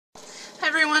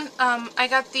one, I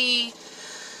got the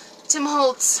Tim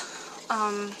Holtz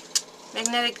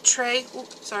magnetic tray.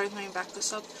 Oops, sorry, let me back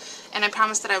this up. And I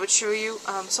promised that I would show you.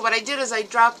 So what I did is I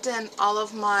dropped in all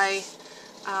of my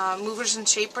movers and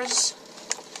shapers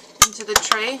into the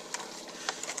tray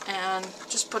and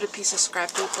just put a piece of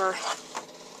scrap paper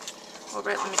over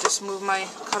it. Let me just move my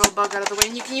Cuttlebug out of the way.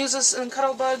 And you can use this in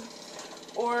Cuttlebug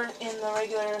or in the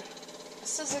regular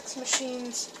Sizzix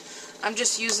machines. I'm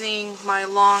just using my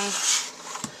long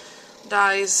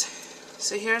dies.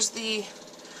 So here's the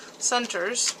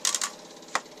centers,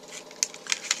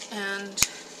 and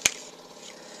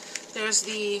there's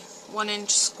the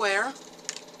 1-inch square.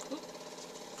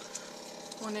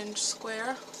 1-inch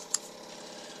square.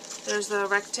 There's the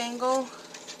rectangle,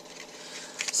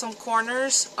 some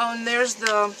corners. Oh, and there's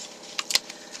the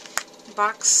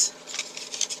box,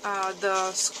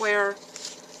 the square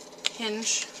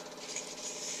hinge,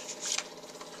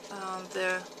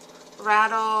 the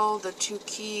rattle, the 2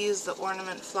 keys, the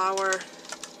ornament flower,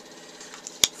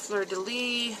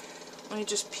 fleur-de-lis. Let me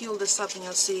just peel this up and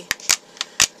you'll see.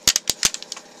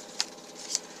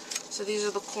 So these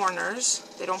are the corners.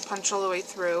 They don't punch all the way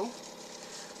through.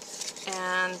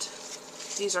 And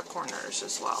these are corners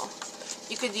as well.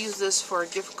 You could use this for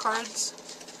gift cards.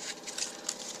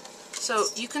 So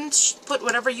you can put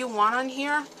whatever you want on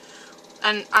here.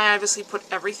 And I obviously put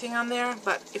everything on there.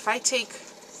 But if I take,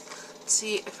 let's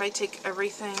see, if I take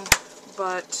everything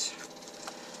but,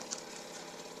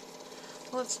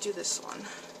 well, let's do this one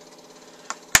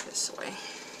this way.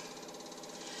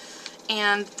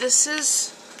 And this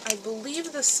is, I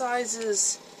believe the size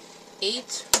is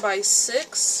 8 by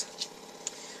 6.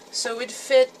 So it'd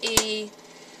fit a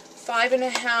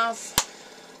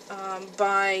 5.5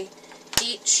 by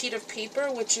 8 sheet of paper,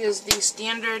 which is the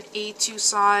standard A2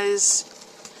 size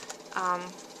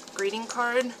greeting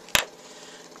card.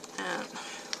 And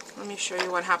let me show you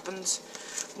what happens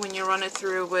when you run it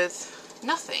through with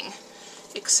nothing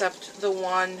except the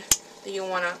one that you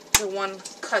wanna, the one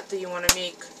cut that you want to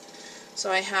make.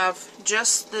 So I have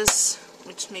just this.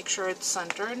 Let's make sure it's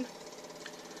centered.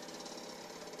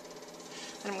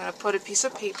 And I'm going to put a piece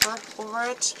of paper over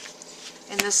it.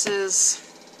 And this is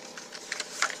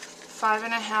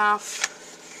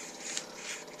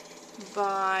 5.5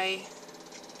 by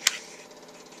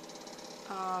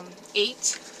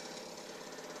 8.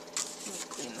 Let me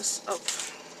clean this up.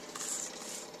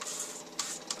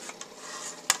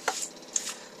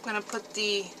 I'm going to put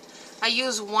the, I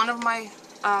use one of my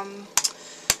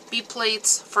B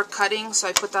plates for cutting, so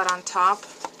I put that on top.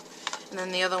 And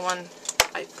then the other one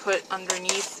I put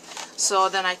underneath, so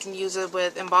then I can use it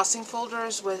with embossing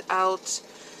folders without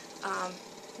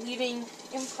leaving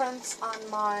imprints on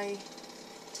my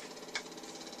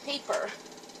paper.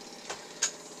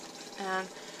 And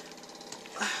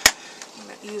I'm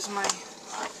going to use my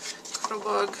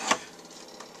Cuttlebug.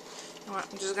 You know what,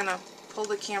 I'm just going to pull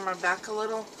the camera back a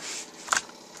little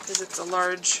because it's a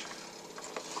large,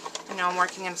 I know I'm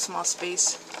working in a small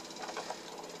space.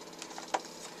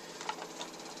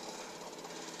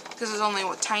 Because there's only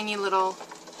a tiny little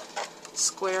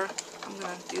square. I'm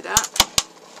going to do that.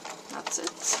 That's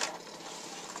it.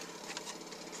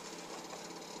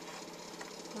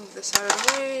 Move this out of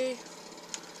the way.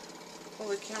 Pull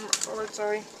the camera forward,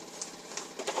 sorry.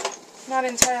 Not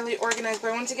entirely organized, but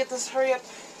I wanted to get this I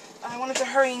wanted to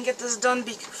hurry and get this done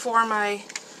before my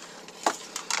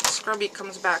scrubby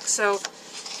comes back. So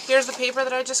here's the paper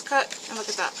that I just cut, and look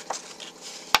at that.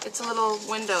 It's a little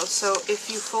window, so if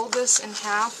you fold this in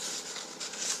half,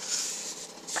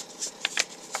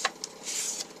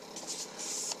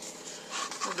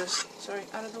 move this, sorry,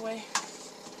 out of the way,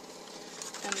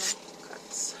 and then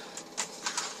cuts.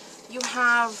 You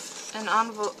have an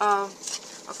envelope, a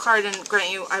card, and grant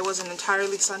you, I wasn't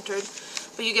entirely centered,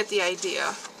 but you get the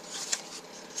idea.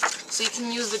 So you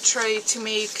can use the tray to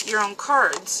make your own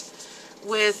cards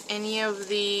with any of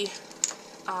the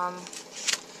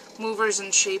movers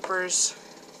and shapers.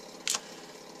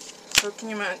 So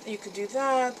you could do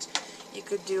that. You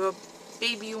could do a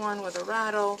baby one with a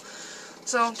rattle.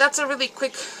 So that's a really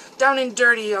quick down and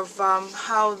dirty of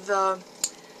how the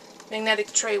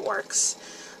magnetic tray works.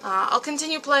 I'll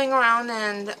continue playing around,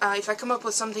 and if I come up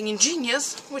with something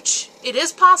ingenious, which it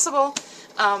is possible,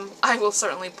 I will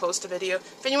certainly post a video.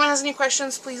 If anyone has any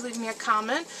questions, please leave me a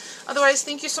comment. Otherwise,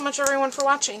 thank you so much everyone for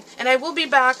watching. And I will be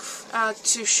back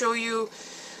to show you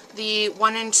the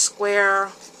 1-inch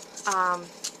square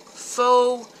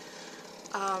faux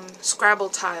Scrabble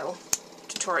tile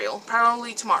tutorial,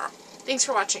 probably tomorrow. Thanks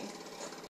for watching.